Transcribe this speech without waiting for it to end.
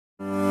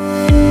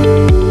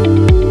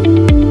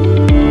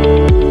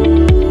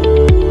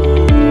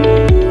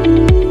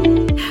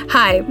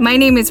My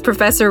name is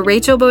Professor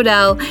Rachel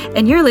Bodell,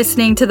 and you're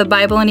listening to the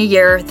Bible in a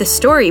Year, the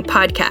Story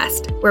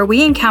podcast, where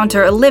we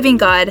encounter a living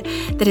God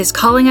that is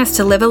calling us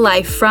to live a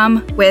life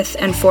from, with,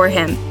 and for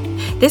Him.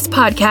 This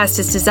podcast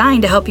is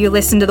designed to help you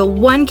listen to the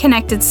one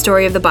connected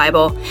story of the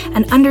Bible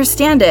and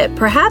understand it,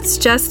 perhaps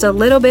just a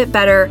little bit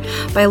better,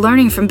 by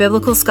learning from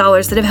biblical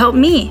scholars that have helped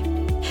me.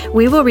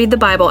 We will read the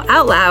Bible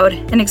out loud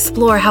and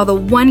explore how the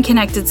one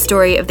connected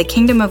story of the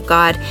kingdom of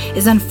God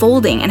is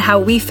unfolding and how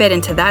we fit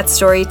into that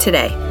story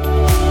today.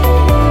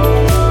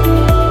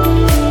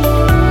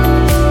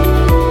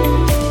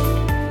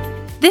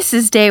 This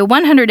is day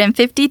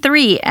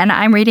 153, and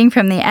I'm reading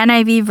from the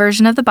NIV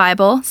version of the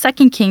Bible,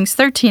 2 Kings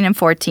 13 and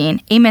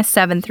 14, Amos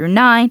 7 through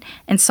 9,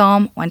 and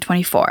Psalm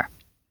 124.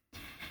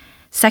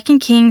 2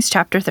 Kings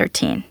chapter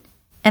 13.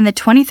 In the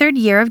 23rd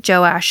year of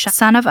Joash,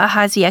 son of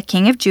Ahaziah,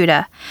 king of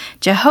Judah,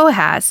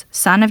 Jehoahaz,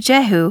 son of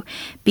Jehu,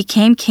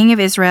 became king of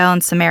Israel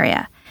and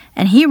Samaria,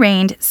 and he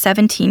reigned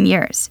 17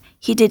 years.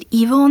 He did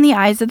evil in the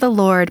eyes of the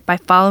Lord by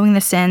following the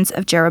sins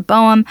of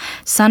Jeroboam,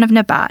 son of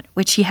Nebat,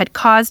 which he had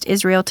caused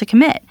Israel to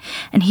commit,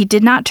 and he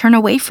did not turn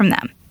away from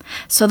them.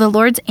 So the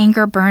Lord's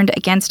anger burned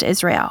against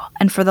Israel,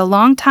 and for the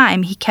long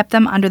time he kept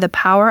them under the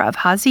power of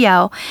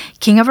Hazael,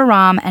 king of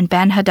Aram, and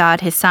Ben-Hadad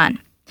his son.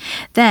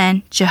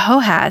 Then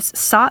Jehoahaz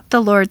sought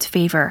the Lord's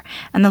favor,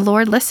 and the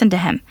Lord listened to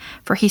him,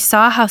 for he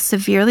saw how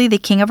severely the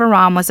king of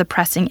Aram was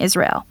oppressing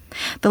Israel.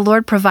 The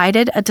Lord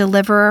provided a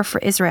deliverer for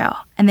Israel,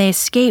 and they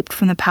escaped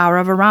from the power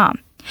of Aram.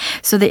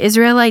 So the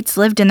Israelites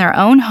lived in their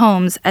own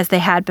homes as they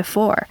had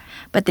before,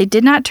 but they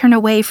did not turn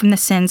away from the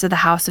sins of the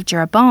house of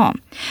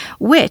Jeroboam,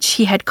 which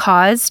he had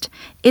caused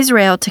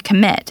Israel to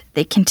commit.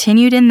 They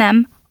continued in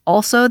them.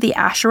 Also, the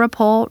Asherah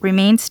pole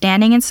remained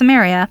standing in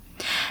Samaria.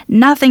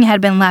 Nothing had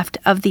been left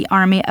of the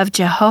army of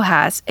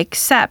Jehoahaz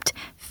except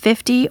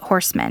 50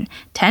 horsemen,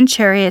 10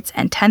 chariots,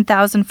 and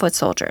 10,000 foot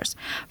soldiers.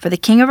 For the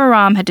king of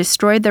Aram had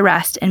destroyed the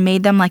rest and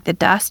made them like the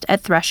dust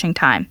at threshing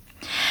time.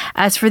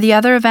 As for the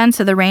other events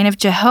of the reign of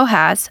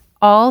Jehoahaz,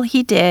 all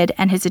he did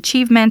and his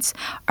achievements,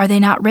 are they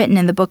not written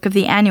in the book of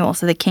the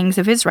annals of the kings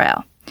of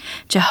Israel?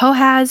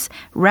 Jehoahaz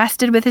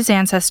rested with his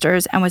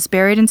ancestors and was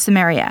buried in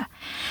Samaria,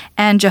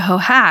 and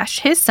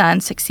Jehoash, his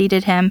son,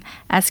 succeeded him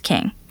as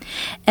king.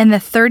 In the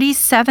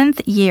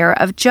 37th year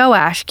of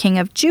Joash, king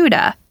of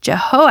Judah,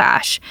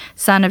 Jehoash,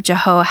 son of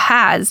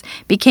Jehoahaz,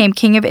 became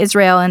king of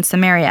Israel and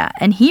Samaria,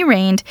 and he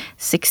reigned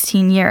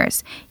 16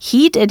 years.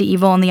 He did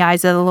evil in the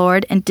eyes of the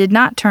Lord and did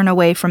not turn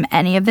away from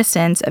any of the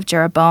sins of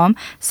Jeroboam,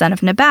 son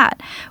of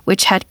Nebat,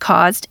 which had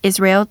caused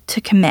Israel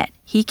to commit.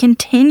 He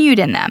continued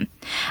in them.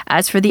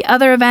 As for the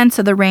other events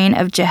of the reign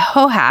of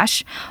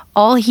Jehoash,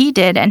 all he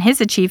did and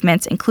his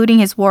achievements, including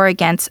his war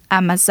against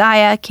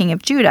Amaziah, king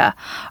of Judah,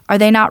 are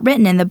they not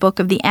written in the book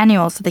of the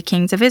annals of the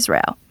kings of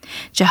Israel?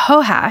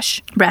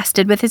 Jehoash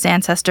rested with his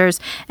ancestors,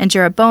 and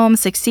Jeroboam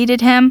succeeded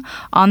him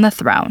on the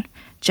throne.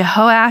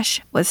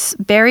 Jehoash was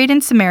buried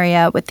in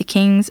Samaria with the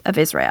kings of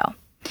Israel.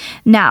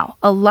 Now,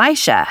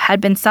 Elisha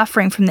had been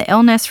suffering from the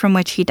illness from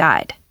which he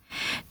died.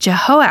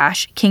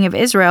 Jehoash, king of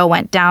Israel,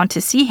 went down to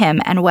see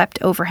him and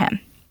wept over him.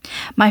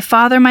 my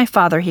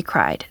father, he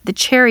cried, the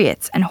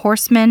chariots and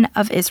horsemen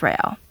of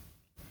Israel."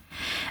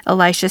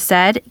 Elisha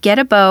said, "Get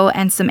a bow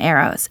and some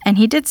arrows." And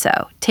he did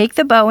so. "Take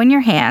the bow in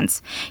your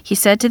hands," he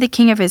said to the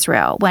king of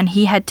Israel. When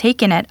he had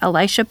taken it,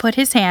 Elisha put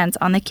his hands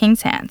on the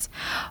king's hands.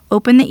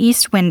 "Open the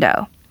east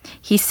window,"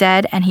 he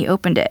said, and he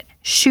opened it.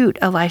 "Shoot,"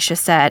 Elisha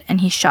said,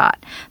 and he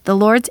shot. The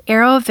Lord's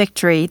arrow of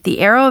victory,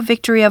 the arrow of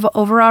victory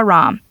over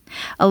Aram.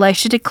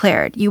 Elisha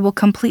declared, "You will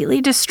completely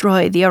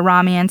destroy the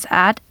Arameans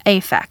at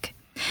Aphek."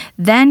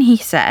 Then he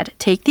said,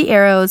 "Take the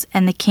arrows,"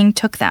 and the king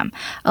took them.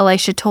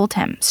 Elisha told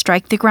him,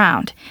 "Strike the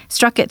ground."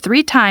 Struck it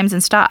 3 times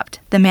and stopped.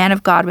 The man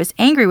of God was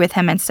angry with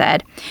him and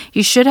said,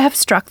 "You should have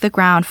struck the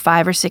ground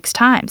 5 or 6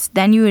 times.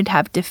 Then you would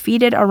have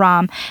defeated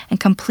Aram and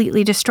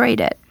completely destroyed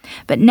it.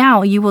 But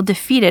now you will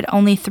defeat it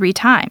only 3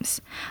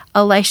 times.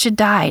 Elisha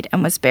died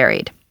and was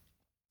buried.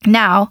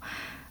 Now,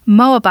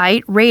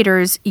 Moabite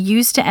raiders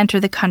used to enter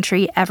the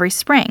country every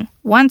spring.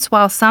 Once,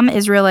 while some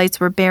Israelites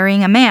were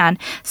burying a man,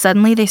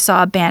 suddenly they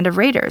saw a band of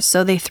raiders,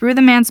 so they threw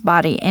the man's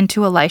body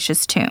into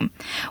Elisha's tomb.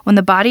 When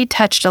the body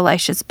touched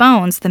Elisha's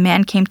bones, the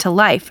man came to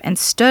life and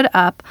stood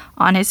up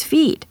on his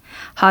feet.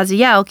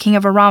 Hazael, king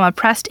of Aram,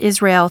 oppressed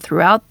Israel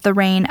throughout the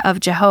reign of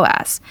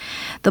Jehoahaz.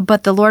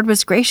 But the Lord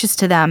was gracious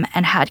to them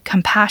and had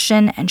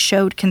compassion and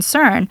showed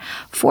concern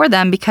for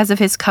them because of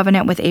his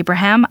covenant with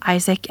Abraham,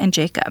 Isaac, and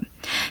Jacob.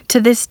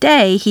 To this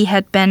day, he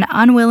had been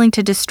unwilling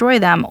to destroy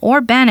them or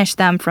banish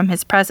them from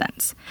his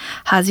presence.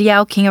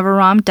 Hazael, king of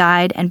Aram,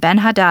 died, and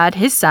Ben-Hadad,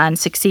 his son,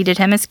 succeeded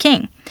him as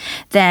king.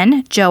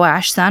 Then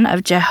Joash, son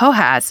of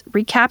Jehoahaz,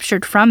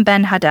 recaptured from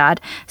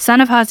Ben-Hadad,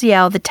 son of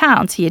Hazael, the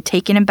towns he had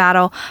taken in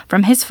battle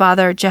from his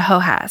father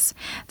Jehoahaz.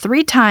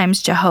 3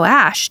 times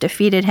Jehoash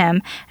defeated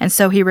him, and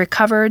so he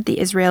recovered the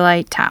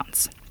Israelite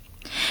towns.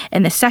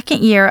 In the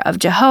 2nd year of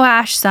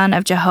Jehoash, son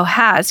of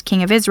Jehoahaz,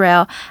 king of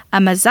Israel,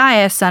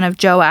 Amaziah, son of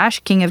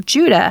Joash, king of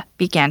Judah,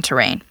 began to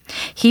reign.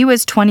 He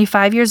was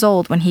 25 years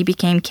old when he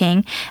became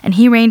king, and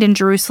he reigned in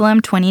Jerusalem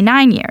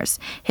 29 years.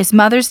 His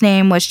mother's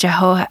name was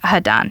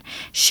Jehoaddan.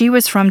 She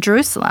was from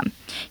Jerusalem.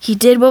 He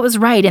did what was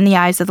right in the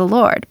eyes of the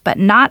Lord, but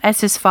not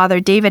as his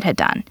father David had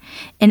done.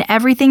 In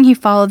everything he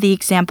followed the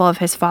example of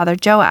his father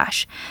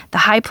Joash.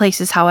 The high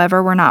places,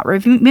 however, were not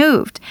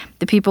removed.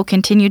 The people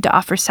continued to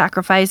offer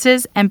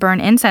sacrifices and burn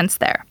incense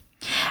there.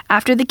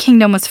 After the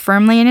kingdom was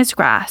firmly in his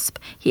grasp,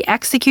 he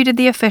executed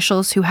the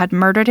officials who had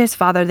murdered his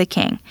father the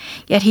king.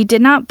 Yet he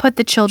did not put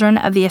the children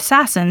of the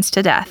assassins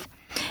to death.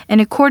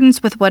 In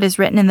accordance with what is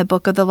written in the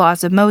book of the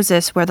laws of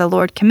Moses, where the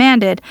Lord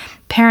commanded,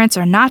 parents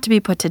are not to be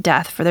put to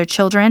death for their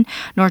children,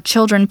 nor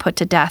children put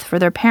to death for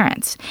their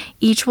parents.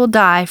 Each will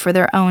die for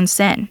their own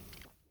sin.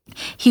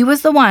 He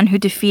was the one who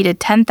defeated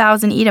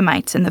 10,000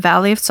 Edomites in the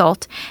Valley of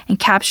Salt and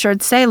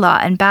captured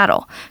Selah in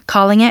battle,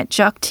 calling it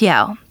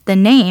Joktiel, the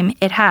name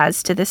it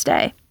has to this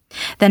day.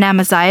 Then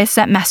Amaziah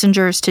sent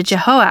messengers to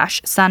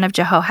Jehoash, son of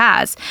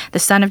Jehoahaz, the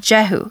son of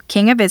Jehu,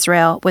 king of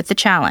Israel, with the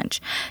challenge,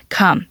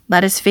 "Come,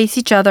 let us face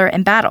each other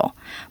in battle."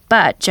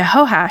 But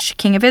Jehoash,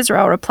 king of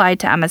Israel, replied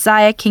to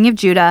Amaziah, king of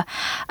Judah,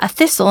 "A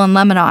thistle in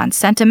Lebanon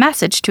sent a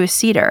message to a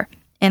cedar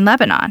in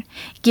Lebanon,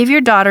 'Give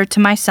your daughter to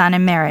my son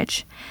in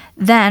marriage.'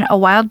 Then a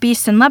wild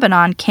beast in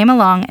Lebanon came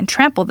along and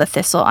trampled the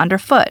thistle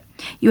underfoot.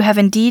 You have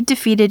indeed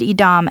defeated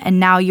Edom, and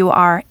now you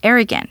are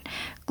arrogant.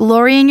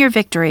 Glory in your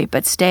victory,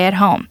 but stay at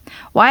home.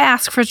 Why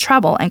ask for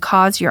trouble and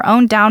cause your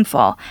own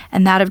downfall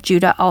and that of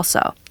Judah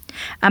also?"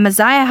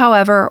 Amaziah,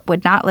 however,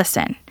 would not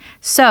listen.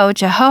 So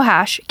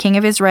Jehoash, king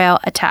of Israel,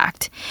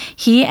 attacked.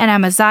 He and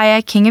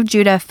Amaziah, king of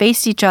Judah,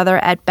 faced each other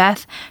at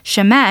Beth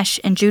Shemesh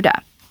in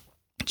Judah.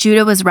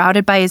 Judah was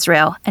routed by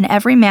Israel, and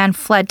every man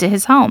fled to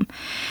his home.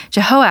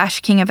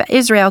 Jehoash, king of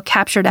Israel,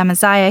 captured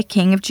Amaziah,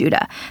 king of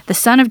Judah, the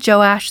son of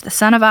Joash, the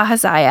son of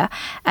Ahaziah,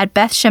 at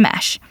Beth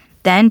Shemesh.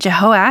 Then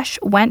Jehoash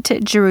went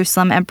to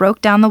Jerusalem and broke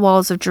down the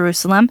walls of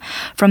Jerusalem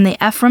from the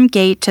Ephraim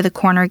gate to the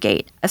corner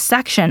gate, a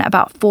section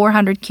about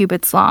 400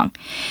 cubits long.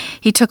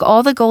 He took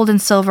all the gold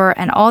and silver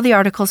and all the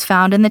articles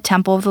found in the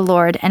temple of the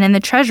Lord and in the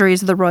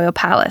treasuries of the royal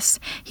palace.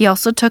 He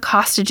also took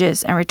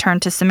hostages and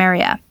returned to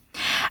Samaria.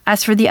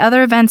 As for the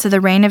other events of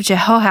the reign of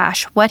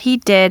Jehoash, what he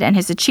did and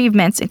his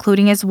achievements,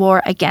 including his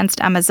war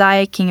against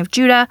Amaziah, king of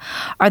Judah,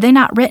 are they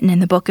not written in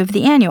the book of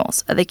the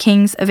annals of the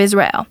kings of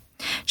Israel?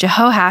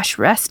 Jehoash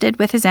rested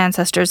with his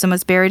ancestors and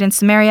was buried in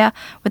Samaria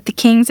with the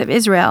kings of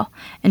Israel,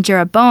 and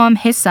Jeroboam,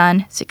 his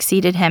son,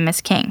 succeeded him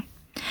as king.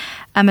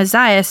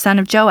 Amaziah, son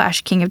of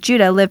Joash, king of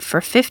Judah, lived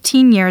for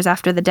 15 years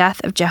after the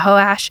death of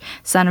Jehoash,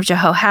 son of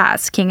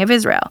Jehoahaz, king of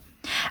Israel.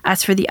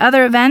 As for the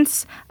other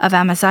events of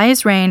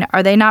Amaziah's reign,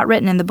 are they not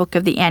written in the book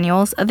of the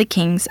annals of the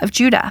kings of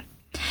Judah?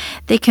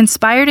 They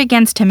conspired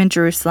against him in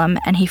Jerusalem,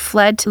 and he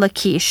fled to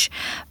Lachish.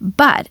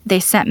 But they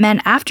sent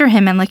men after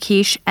him in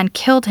Lachish and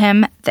killed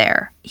him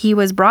there. He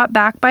was brought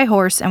back by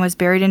horse and was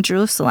buried in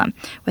Jerusalem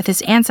with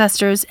his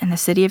ancestors in the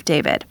city of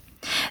David.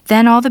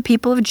 Then all the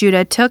people of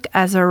Judah took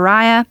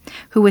Azariah,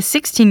 who was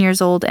 16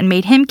 years old, and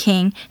made him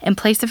king in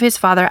place of his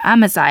father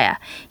Amaziah.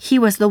 He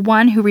was the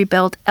one who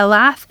rebuilt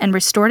Elath and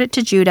restored it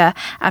to Judah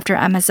after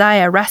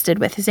Amaziah rested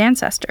with his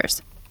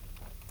ancestors.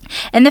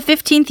 In the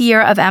 15th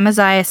year of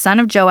Amaziah, son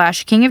of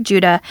Joash, king of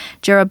Judah,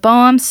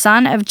 Jeroboam,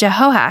 son of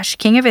Jehoash,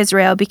 king of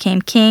Israel,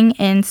 became king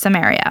in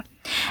Samaria.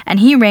 And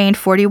he reigned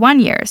 41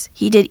 years.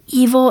 He did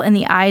evil in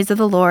the eyes of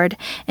the Lord,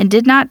 and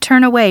did not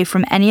turn away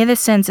from any of the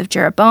sins of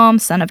Jeroboam,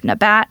 son of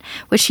Nebat,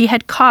 which he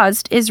had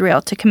caused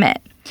Israel to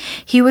commit.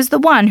 He was the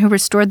one who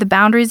restored the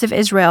boundaries of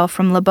Israel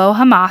from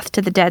Lebo-Hamath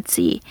to the Dead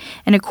Sea,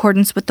 in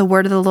accordance with the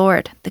word of the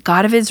Lord, the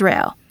God of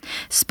Israel,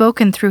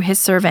 spoken through his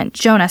servant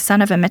Jonah,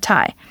 son of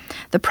Amittai,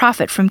 the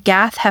prophet from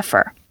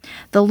Gath-Hepher.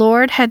 The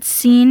Lord had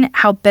seen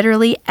how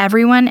bitterly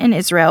everyone in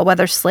Israel,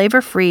 whether slave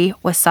or free,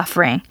 was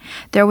suffering.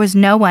 There was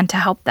no one to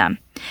help them.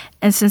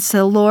 And since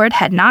the Lord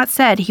had not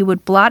said he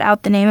would blot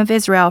out the name of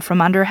Israel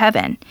from under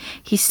heaven,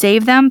 he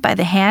saved them by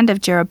the hand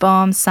of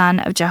Jeroboam, son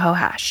of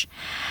Jehoash.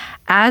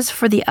 As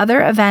for the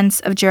other events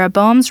of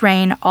Jeroboam's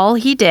reign, all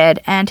he did,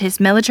 and his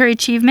military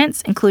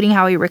achievements, including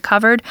how he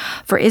recovered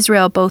for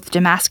Israel both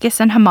Damascus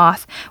and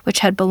Hamath, which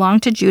had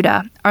belonged to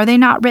Judah, are they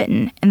not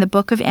written in the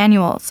book of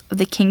annals of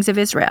the kings of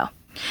Israel?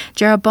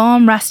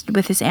 Jeroboam rested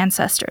with his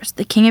ancestors,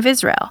 the king of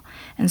Israel,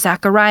 and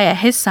Zechariah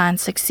his son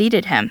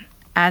succeeded him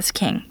as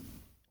king.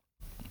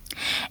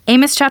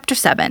 Amos chapter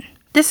 7.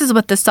 This is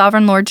what the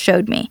sovereign Lord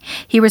showed me.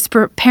 He was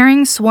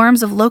preparing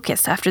swarms of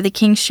locusts after the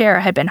king's share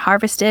had been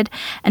harvested,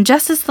 and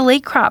just as the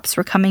late crops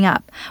were coming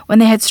up, when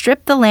they had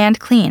stripped the land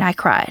clean, I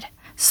cried,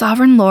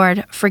 "Sovereign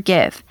Lord,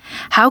 forgive.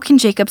 How can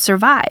Jacob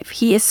survive?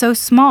 He is so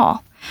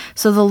small."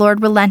 So the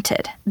Lord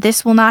relented.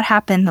 "This will not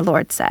happen," the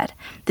Lord said.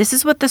 This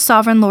is what the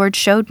sovereign Lord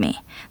showed me.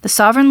 The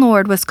sovereign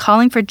Lord was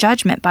calling for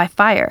judgment by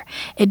fire.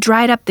 It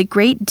dried up the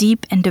great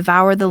deep and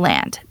devoured the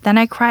land. Then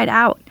I cried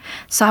out,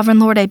 "Sovereign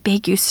Lord, I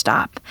beg you,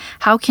 stop.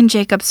 How can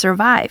Jacob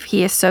survive?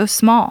 He is so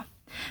small."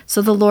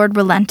 So the Lord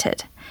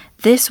relented.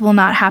 "This will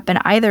not happen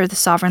either," the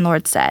sovereign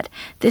Lord said.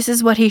 "This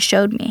is what he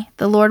showed me.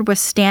 The Lord was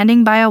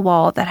standing by a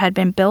wall that had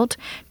been built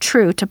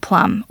true to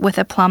plumb, with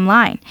a plumb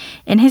line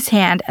in his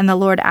hand, and the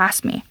Lord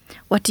asked me,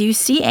 'What do you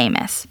see,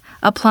 Amos?'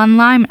 'A plumb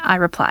line,' I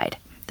replied.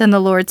 Then the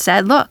Lord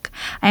said, 'Look,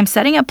 I am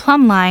setting a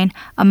plumb line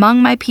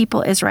among my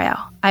people Israel.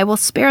 I will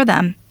spare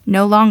them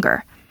no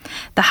longer.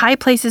 The high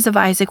places of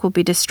Isaac will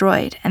be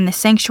destroyed, and the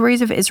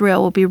sanctuaries of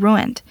Israel will be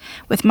ruined.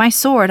 With my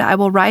sword I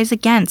will rise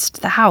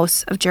against the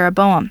house of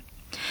Jeroboam.'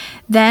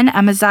 Then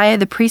Amaziah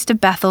the priest of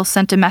Bethel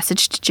sent a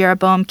message to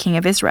Jeroboam king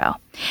of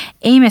Israel.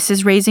 'Amos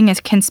is raising a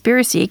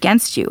conspiracy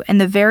against you in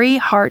the very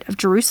heart of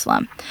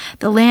Jerusalem.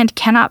 The land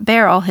cannot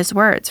bear all his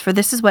words, for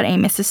this is what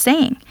Amos is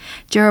saying.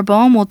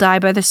 Jeroboam will die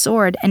by the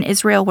sword, and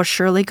Israel will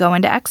surely go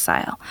into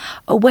exile,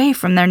 away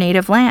from their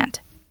native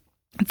land.'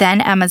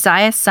 Then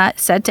Amaziah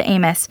said to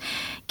Amos,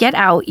 'Get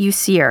out, you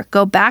seer.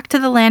 Go back to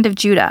the land of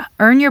Judah.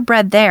 Earn your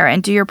bread there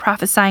and do your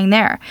prophesying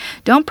there.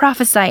 Don't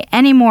prophesy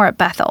any more at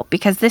Bethel,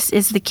 because this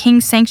is the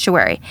king's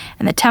sanctuary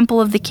and the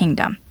temple of the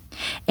kingdom.'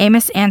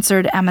 Amos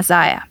answered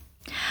Amaziah,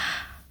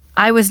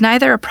 'I was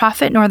neither a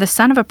prophet nor the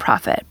son of a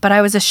prophet, but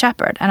I was a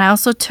shepherd, and I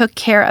also took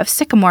care of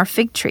sycamore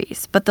fig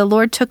trees. But the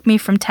Lord took me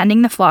from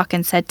tending the flock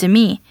and said to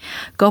me,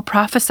 Go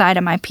prophesy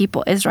to my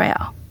people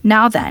Israel.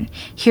 Now then,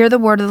 hear the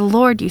word of the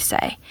Lord, you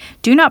say.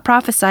 Do not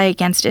prophesy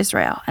against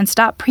Israel, and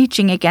stop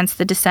preaching against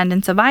the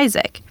descendants of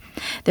Isaac.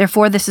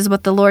 Therefore, this is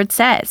what the Lord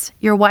says.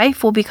 Your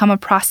wife will become a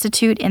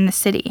prostitute in the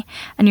city,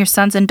 and your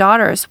sons and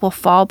daughters will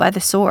fall by the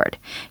sword.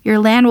 Your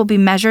land will be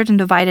measured and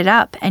divided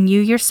up, and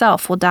you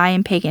yourself will die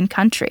in pagan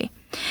country.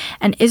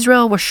 And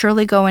Israel will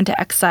surely go into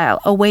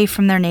exile away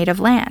from their native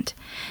land.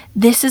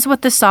 This is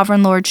what the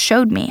sovereign Lord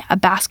showed me, a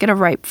basket of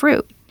ripe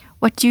fruit.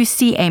 What do you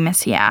see,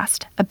 Amos? He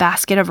asked. A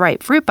basket of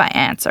ripe fruit, I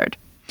answered.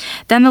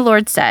 Then the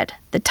Lord said,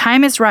 The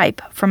time is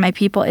ripe for my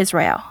people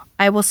Israel.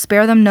 I will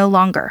spare them no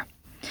longer.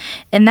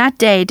 In that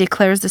day,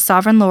 declares the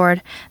sovereign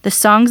Lord, the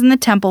songs in the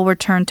temple were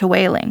turned to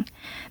wailing.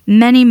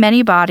 Many,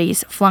 many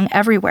bodies flung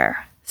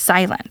everywhere.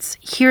 Silence.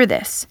 Hear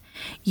this.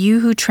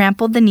 You who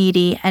trampled the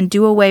needy and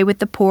do away with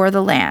the poor of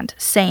the land,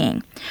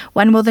 saying,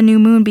 When will the new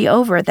moon be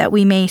over that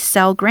we may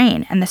sell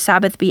grain, and the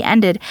Sabbath be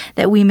ended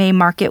that we may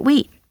market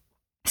wheat?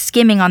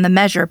 Skimming on the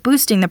measure,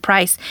 boosting the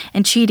price,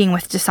 and cheating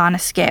with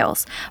dishonest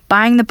scales,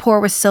 buying the poor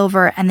with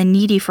silver and the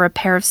needy for a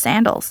pair of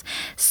sandals,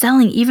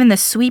 selling even the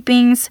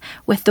sweepings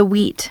with the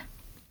wheat.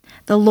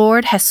 The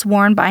Lord has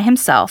sworn by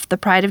himself, the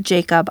pride of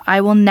Jacob, I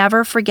will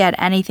never forget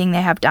anything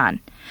they have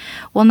done.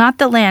 Will not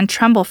the land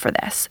tremble for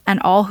this,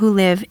 and all who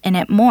live in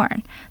it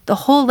mourn? The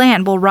whole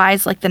land will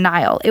rise like the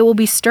Nile. It will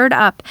be stirred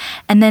up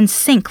and then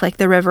sink like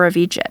the river of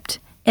Egypt.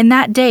 In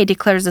that day,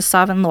 declares the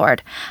sovereign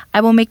Lord,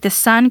 I will make the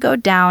sun go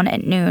down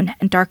at noon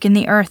and darken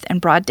the earth in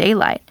broad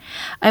daylight.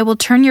 I will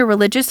turn your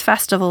religious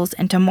festivals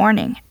into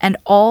mourning and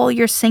all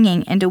your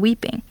singing into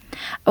weeping.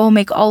 I will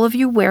make all of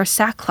you wear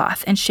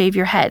sackcloth and shave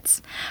your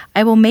heads.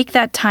 I will make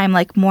that time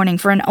like mourning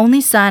for an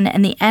only son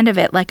and the end of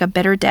it like a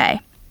bitter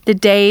day. The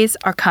days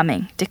are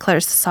coming,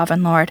 declares the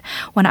sovereign Lord,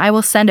 when I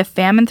will send a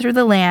famine through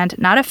the land,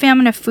 not a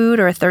famine of food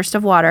or a thirst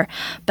of water,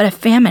 but a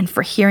famine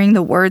for hearing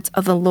the words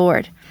of the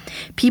Lord.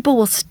 People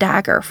will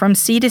stagger from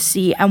sea to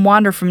sea and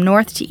wander from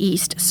north to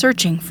east,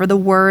 searching for the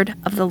word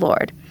of the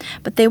Lord.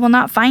 But they will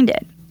not find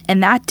it. In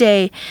that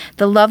day,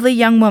 the lovely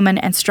young woman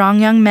and strong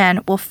young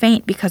men will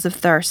faint because of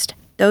thirst.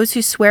 Those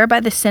who swear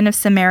by the sin of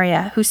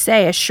Samaria, who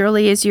say, As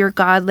surely as your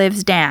God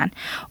lives, Dan,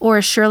 or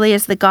as surely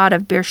as the God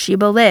of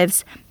Beersheba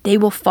lives, they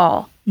will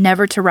fall,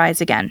 never to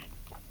rise again.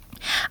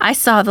 I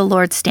saw the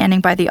Lord standing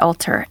by the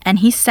altar, and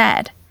he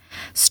said,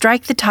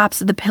 Strike the tops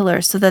of the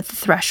pillars so that the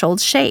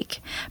thresholds shake.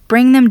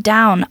 Bring them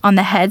down on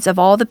the heads of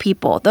all the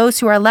people. Those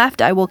who are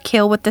left I will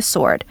kill with the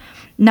sword.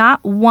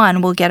 Not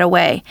one will get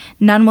away.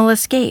 None will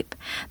escape.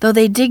 Though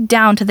they dig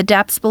down to the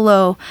depths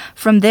below,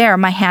 from there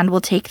my hand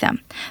will take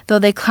them. Though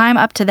they climb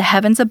up to the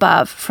heavens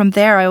above, from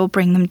there I will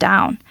bring them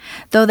down.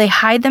 Though they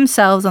hide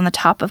themselves on the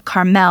top of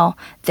Carmel,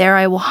 there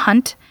I will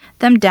hunt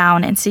them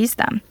down and seize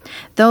them.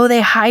 Though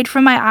they hide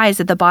from my eyes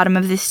at the bottom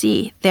of the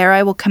sea, there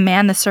I will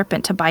command the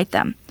serpent to bite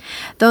them.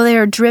 Though they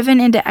are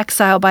driven into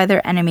exile by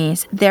their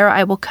enemies, there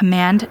I will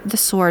command the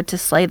sword to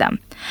slay them.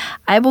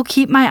 I will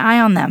keep my eye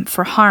on them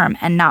for harm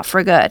and not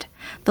for good.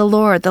 The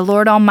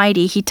Lord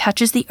Almighty, he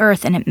touches the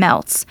earth and it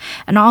melts,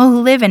 and all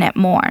who live in it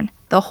mourn.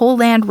 The whole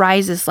land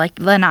rises like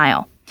the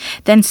Nile,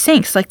 then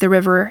sinks like the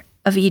river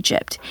of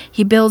Egypt.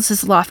 He builds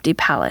his lofty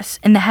palace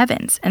in the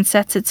heavens and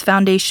sets its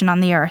foundation on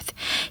the earth.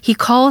 He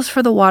calls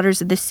for the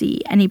waters of the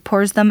sea, and he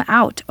pours them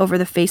out over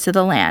the face of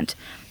the land.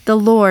 The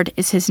Lord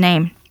is his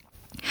name.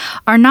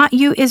 Are not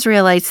you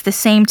Israelites the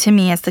same to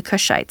me as the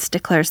Cushites,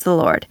 declares the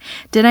Lord?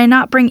 Did I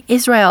not bring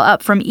Israel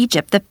up from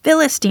Egypt, the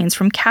Philistines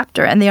from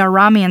Captor, and the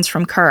Arameans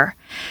from Kir?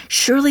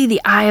 Surely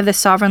the eye of the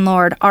sovereign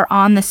Lord are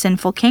on the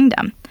sinful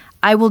kingdom.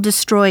 I will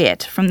destroy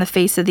it from the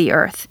face of the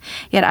earth.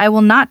 Yet I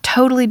will not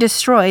totally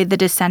destroy the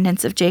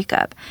descendants of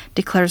Jacob,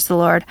 declares the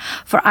Lord.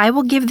 For I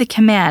will give the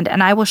command,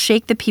 and I will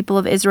shake the people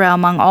of Israel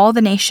among all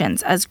the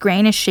nations, as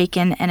grain is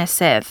shaken in a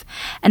sieve,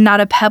 and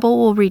not a pebble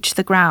will reach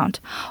the ground.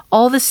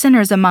 All the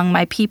sinners among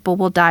my people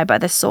will die by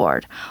the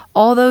sword.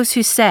 All those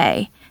who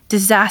say,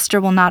 disaster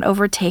will not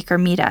overtake or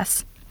meet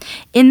us.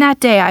 In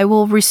that day I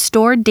will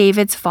restore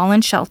David's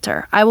fallen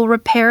shelter. I will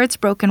repair its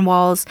broken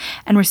walls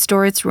and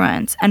restore its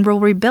ruins, and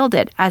will rebuild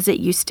it as it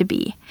used to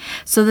be,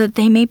 so that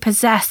they may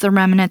possess the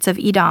remnants of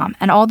Edom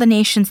and all the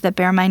nations that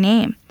bear my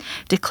name,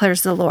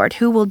 declares the Lord.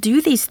 Who will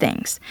do these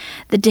things?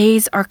 The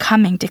days are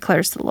coming,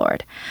 declares the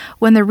Lord,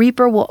 when the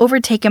reaper will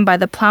overtake him by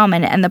the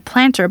plowman and the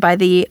planter by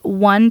the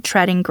one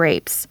treading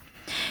grapes.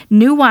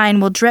 New wine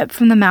will drip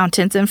from the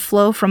mountains and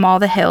flow from all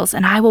the hills,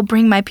 and I will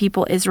bring my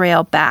people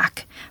Israel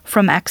back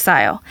from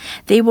exile.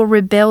 They will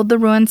rebuild the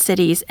ruined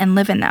cities and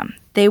live in them.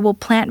 They will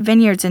plant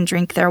vineyards and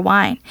drink their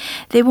wine.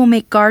 They will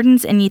make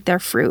gardens and eat their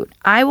fruit.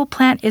 I will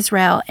plant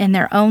Israel in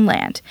their own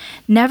land,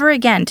 never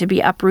again to be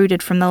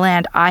uprooted from the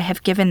land I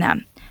have given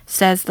them,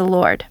 says the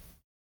Lord.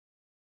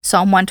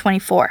 Psalm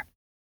 124.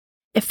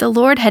 If the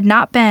Lord had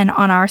not been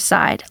on our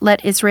side,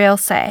 let Israel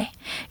say,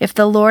 if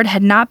the Lord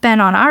had not been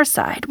on our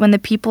side, when the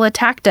people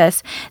attacked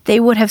us, they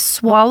would have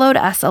swallowed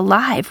us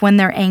alive when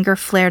their anger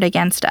flared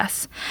against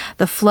us.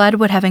 The flood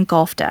would have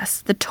engulfed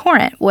us. The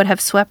torrent would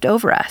have swept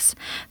over us.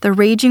 The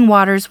raging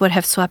waters would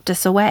have swept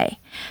us away.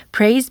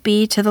 Praise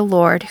be to the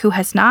Lord, who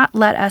has not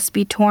let us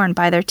be torn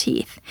by their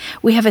teeth.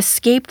 We have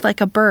escaped like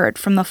a bird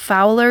from the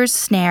fowler's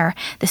snare.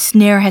 The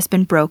snare has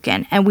been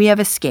broken, and we have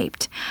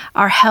escaped.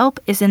 Our help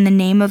is in the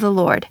name of the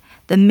Lord,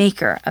 the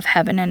maker of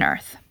heaven and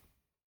earth.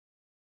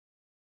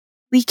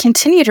 We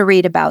continue to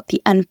read about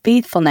the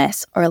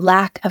unfaithfulness or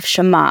lack of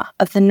Shema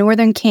of the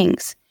northern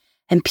kings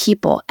and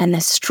people, and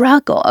the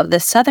struggle of the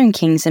southern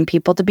kings and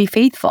people to be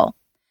faithful.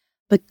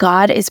 But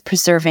God is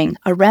preserving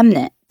a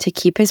remnant to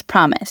keep his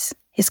promise,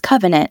 his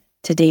covenant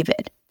to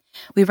David.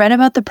 We read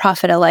about the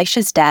prophet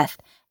Elisha's death,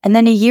 and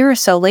then a year or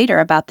so later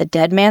about the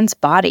dead man's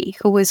body,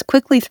 who was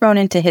quickly thrown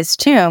into his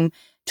tomb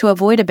to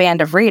avoid a band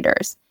of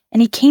raiders,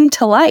 and he came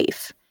to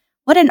life.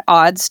 What an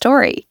odd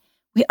story.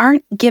 We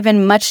aren't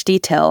given much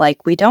detail,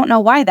 like we don't know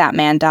why that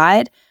man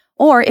died,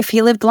 or if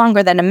he lived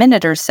longer than a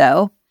minute or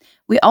so.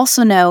 We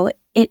also know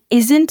it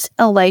isn't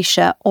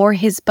Elisha or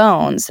his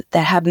bones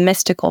that have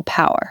mystical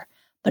power,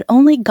 but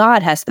only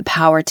God has the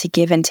power to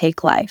give and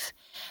take life.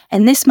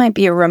 And this might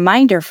be a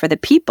reminder for the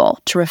people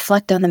to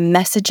reflect on the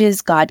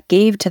messages God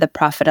gave to the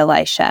prophet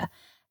Elisha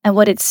and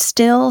what it's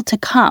still to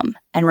come,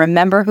 and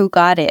remember who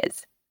God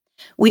is.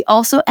 We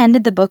also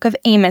ended the book of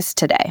Amos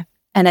today.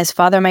 And as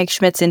Father Mike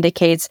Schmitz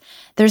indicates,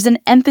 there's an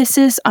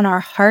emphasis on our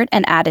heart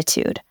and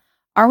attitude.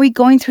 Are we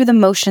going through the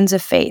motions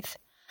of faith?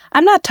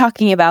 I'm not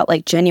talking about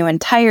like genuine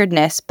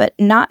tiredness, but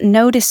not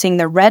noticing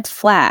the red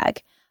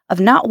flag of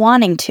not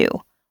wanting to,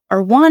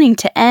 or wanting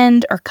to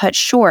end or cut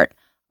short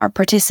our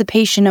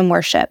participation in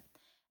worship,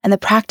 and the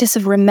practice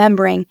of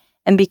remembering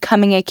and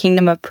becoming a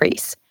kingdom of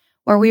priests,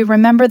 where we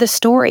remember the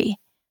story,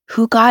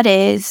 who God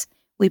is,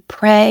 we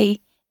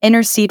pray,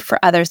 intercede for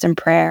others in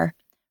prayer,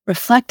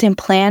 reflect and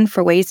plan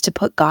for ways to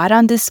put God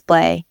on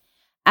display,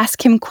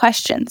 ask him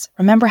questions.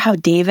 Remember how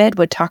David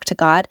would talk to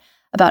God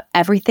about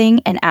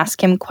everything and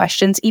ask him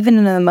questions, even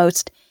in the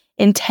most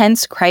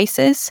intense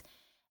crisis?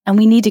 And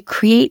we need to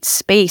create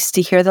space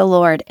to hear the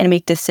Lord and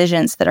make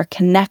decisions that are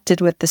connected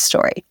with the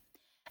story.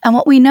 And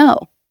what we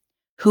know,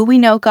 who we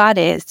know God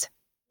is.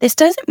 This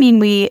doesn't mean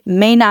we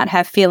may not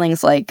have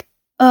feelings like,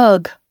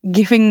 ugh,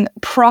 giving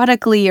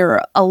prodigally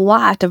or a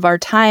lot of our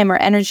time or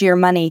energy or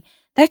money.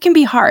 That can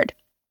be hard.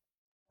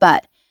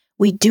 But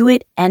we do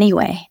it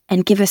anyway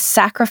and give a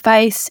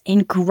sacrifice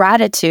in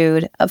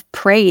gratitude of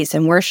praise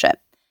and worship.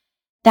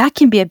 That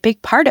can be a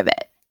big part of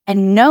it.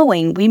 And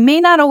knowing we may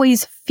not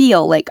always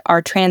feel like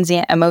our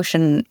transient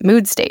emotion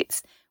mood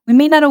states. We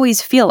may not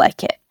always feel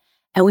like it.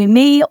 And we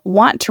may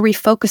want to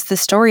refocus the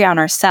story on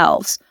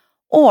ourselves,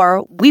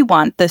 or we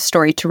want the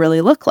story to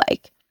really look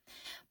like.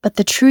 But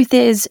the truth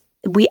is,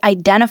 we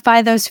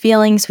identify those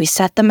feelings, we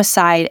set them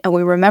aside, and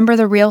we remember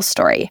the real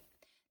story.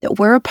 That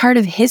we're a part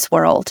of his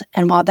world,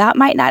 and while that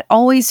might not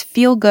always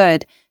feel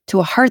good to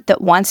a heart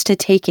that wants to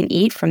take and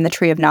eat from the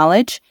tree of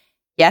knowledge,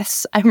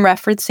 yes, I'm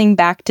referencing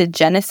back to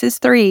Genesis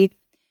 3,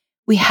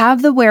 we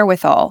have the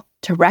wherewithal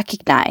to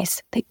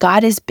recognize that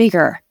God is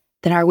bigger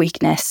than our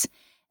weakness,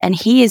 and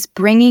he is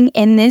bringing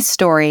in this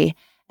story,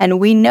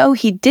 and we know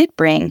he did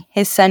bring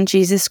his son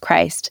Jesus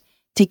Christ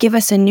to give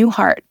us a new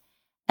heart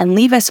and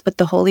leave us with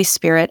the Holy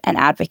Spirit and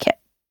advocate.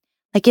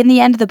 Like in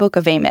the end of the book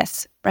of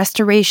Amos,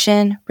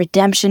 restoration,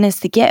 redemption is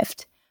the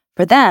gift.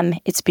 For them,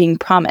 it's being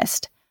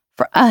promised.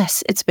 For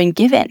us, it's been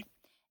given.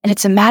 And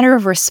it's a matter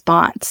of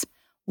response.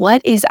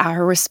 What is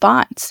our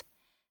response?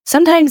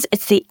 Sometimes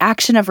it's the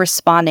action of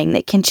responding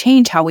that can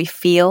change how we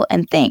feel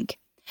and think.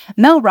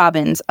 Mel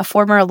Robbins, a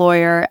former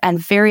lawyer and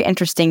very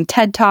interesting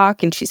TED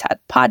Talk, and she's had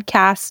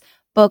podcasts,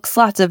 books,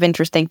 lots of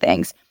interesting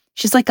things.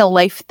 She's like a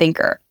life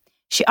thinker.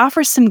 She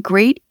offers some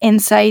great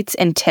insights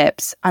and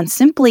tips on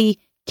simply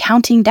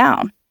counting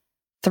down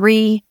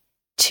 3,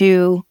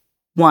 2,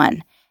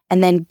 1,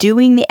 and then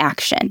doing the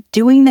action,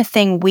 doing the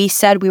thing we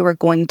said we were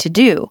going to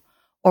do,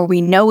 or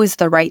we know is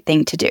the right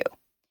thing to do.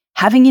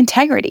 Having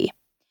integrity.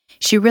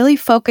 She really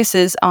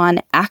focuses on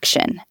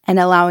action and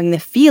allowing the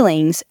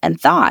feelings and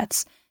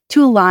thoughts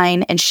to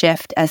align and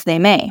shift as they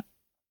may.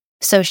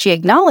 So she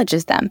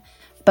acknowledges them,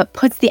 but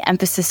puts the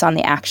emphasis on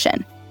the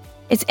action.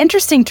 It's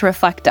interesting to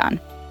reflect on.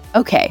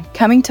 Okay,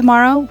 coming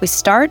tomorrow, we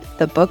start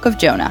the book of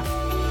Jonah.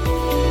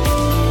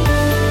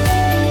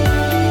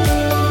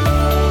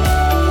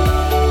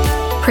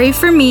 Pray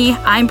for me,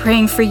 I'm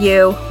praying for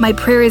you. My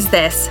prayer is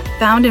this,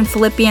 found in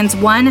Philippians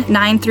 1,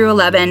 9 through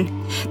 11,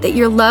 that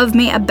your love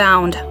may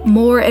abound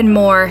more and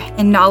more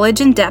in knowledge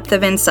and depth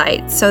of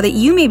insight, so that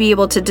you may be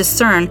able to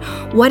discern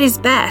what is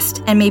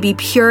best and may be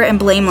pure and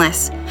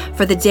blameless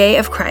for the day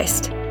of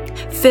Christ,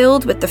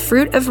 filled with the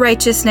fruit of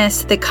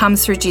righteousness that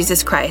comes through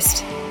Jesus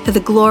Christ, to the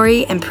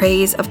glory and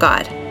praise of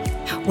God.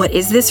 What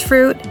is this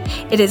fruit?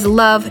 It is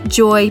love,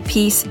 joy,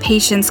 peace,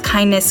 patience,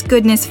 kindness,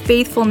 goodness,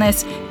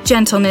 faithfulness,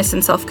 gentleness,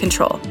 and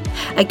self-control.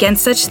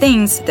 Against such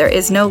things there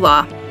is no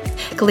law.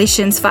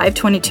 Galatians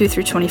 5:22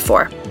 through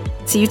 24.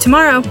 See you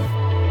tomorrow.